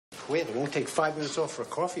swear they won't take 5 minutes off for a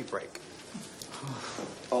coffee break.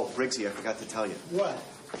 Oh, Briggsy, I forgot to tell you. What?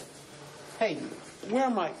 Hey, where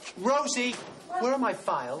am I? Rosie, where are my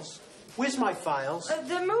files? Where's my files?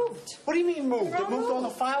 They're moved. What do you mean moved? They moved moved. all the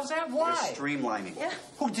files out? Why? We're streamlining. Yeah.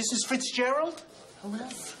 Who, this is Fitzgerald? Who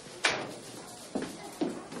else?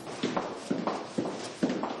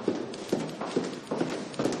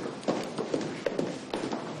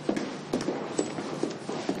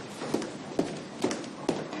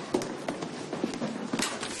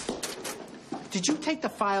 Did you take the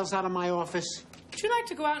files out of my office? Would you like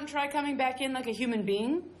to go out and try coming back in like a human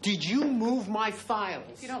being? Did you move my files?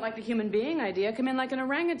 If you don't like the human being idea, come in like an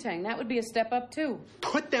orangutan. That would be a step up, too.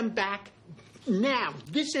 Put them back now,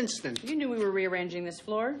 this instant. You knew we were rearranging this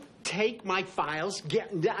floor. Take my files,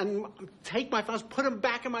 take my files, put them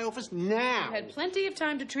back in my office now. You had plenty of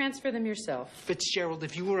time to transfer them yourself. Fitzgerald,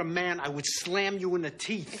 if you were a man, I would slam you in the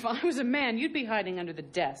teeth. If I was a man, you'd be hiding under the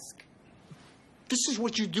desk. This is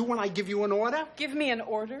what you do when I give you an order? Give me an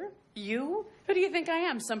order? You? Who do you think I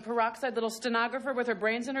am? Some peroxide little stenographer with her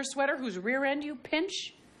brains in her sweater whose rear end you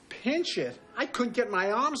pinch? Pinch it? I couldn't get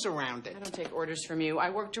my arms around it. I don't take orders from you. I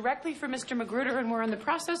work directly for Mr. Magruder, and we're in the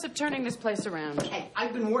process of turning this place around. Hey,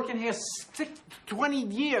 I've been working here 20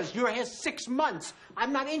 years. You're here 6 months.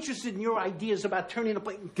 I'm not interested in your ideas about turning the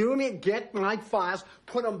place. Get my files,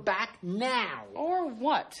 put them back now. Or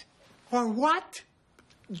what? Or what?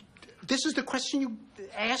 This is the question you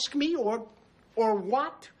ask me, or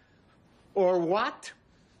what? Or what?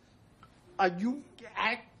 Are you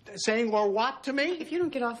saying or what to me? If you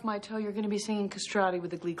don't get off my toe, you're going to be singing castrati with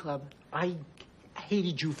the Glee Club. I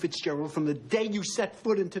hated you, Fitzgerald, from the day you set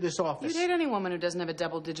foot into this office. You'd hate any woman who doesn't have a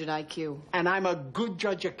double-digit IQ. And I'm a good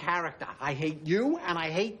judge of character. I hate you, and I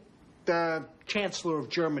hate the Chancellor of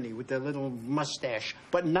Germany with the little mustache,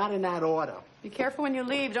 but not in that order. Be careful when you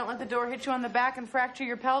leave. Don't let the door hit you on the back and fracture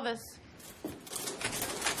your pelvis.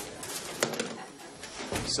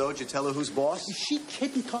 So, did you tell her who's boss? Is she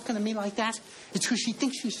kidding talking to me like that? It's because she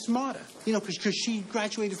thinks she's smarter. You know, because she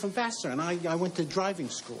graduated from Vassar and I went to driving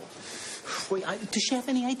school. Wait, does she have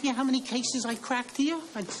any idea how many cases I cracked here?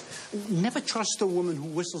 I'd never trust a woman who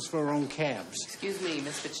whistles for her own cabs. Excuse me,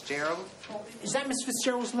 Miss Fitzgerald? Is that Miss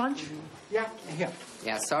Fitzgerald's lunch? Yeah, here.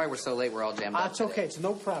 Yeah, sorry we're so late. We're all jammed up. It's okay. It's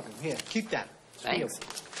no problem. Here, keep that. Thanks.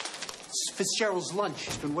 It's Fitzgerald's lunch.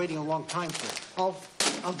 She's been waiting a long time for it.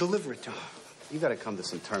 I'll deliver it to her. You gotta come to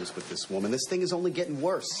some terms with this woman. This thing is only getting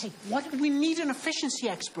worse. Hey, what do we need an efficiency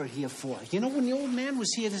expert here for? You know, when the old man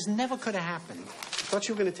was here, this never could have happened. Thought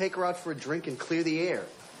you were gonna take her out for a drink and clear the air.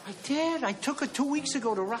 I did. I took her 2 weeks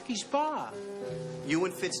ago to Rocky's Bar. You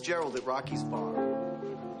and Fitzgerald at Rocky's Bar.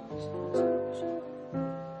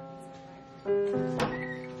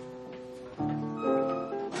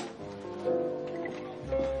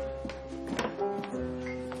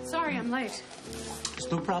 Sorry, I'm late. It's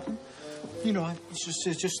no problem. You know, it's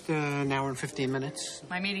just an hour and 15 minutes.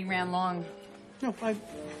 My meeting ran long. No,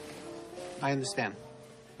 I understand.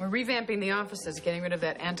 We're revamping the offices, getting rid of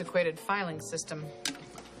that antiquated filing system.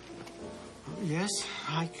 Yes,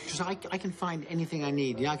 because I can find anything I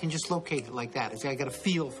need. Yeah, I can just locate it like that. I got a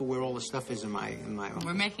feel for where all the stuff is in my office.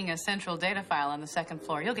 We're making a central data file on the second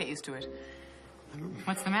floor. You'll get used to it.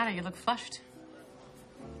 What's the matter? You look flushed.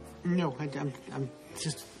 No, I'm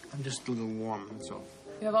just a little warm, that's all.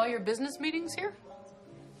 You have all your business meetings here?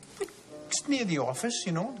 It's near the office,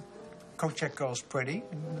 you know. Kochek girl's pretty.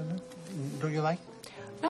 Don't you like?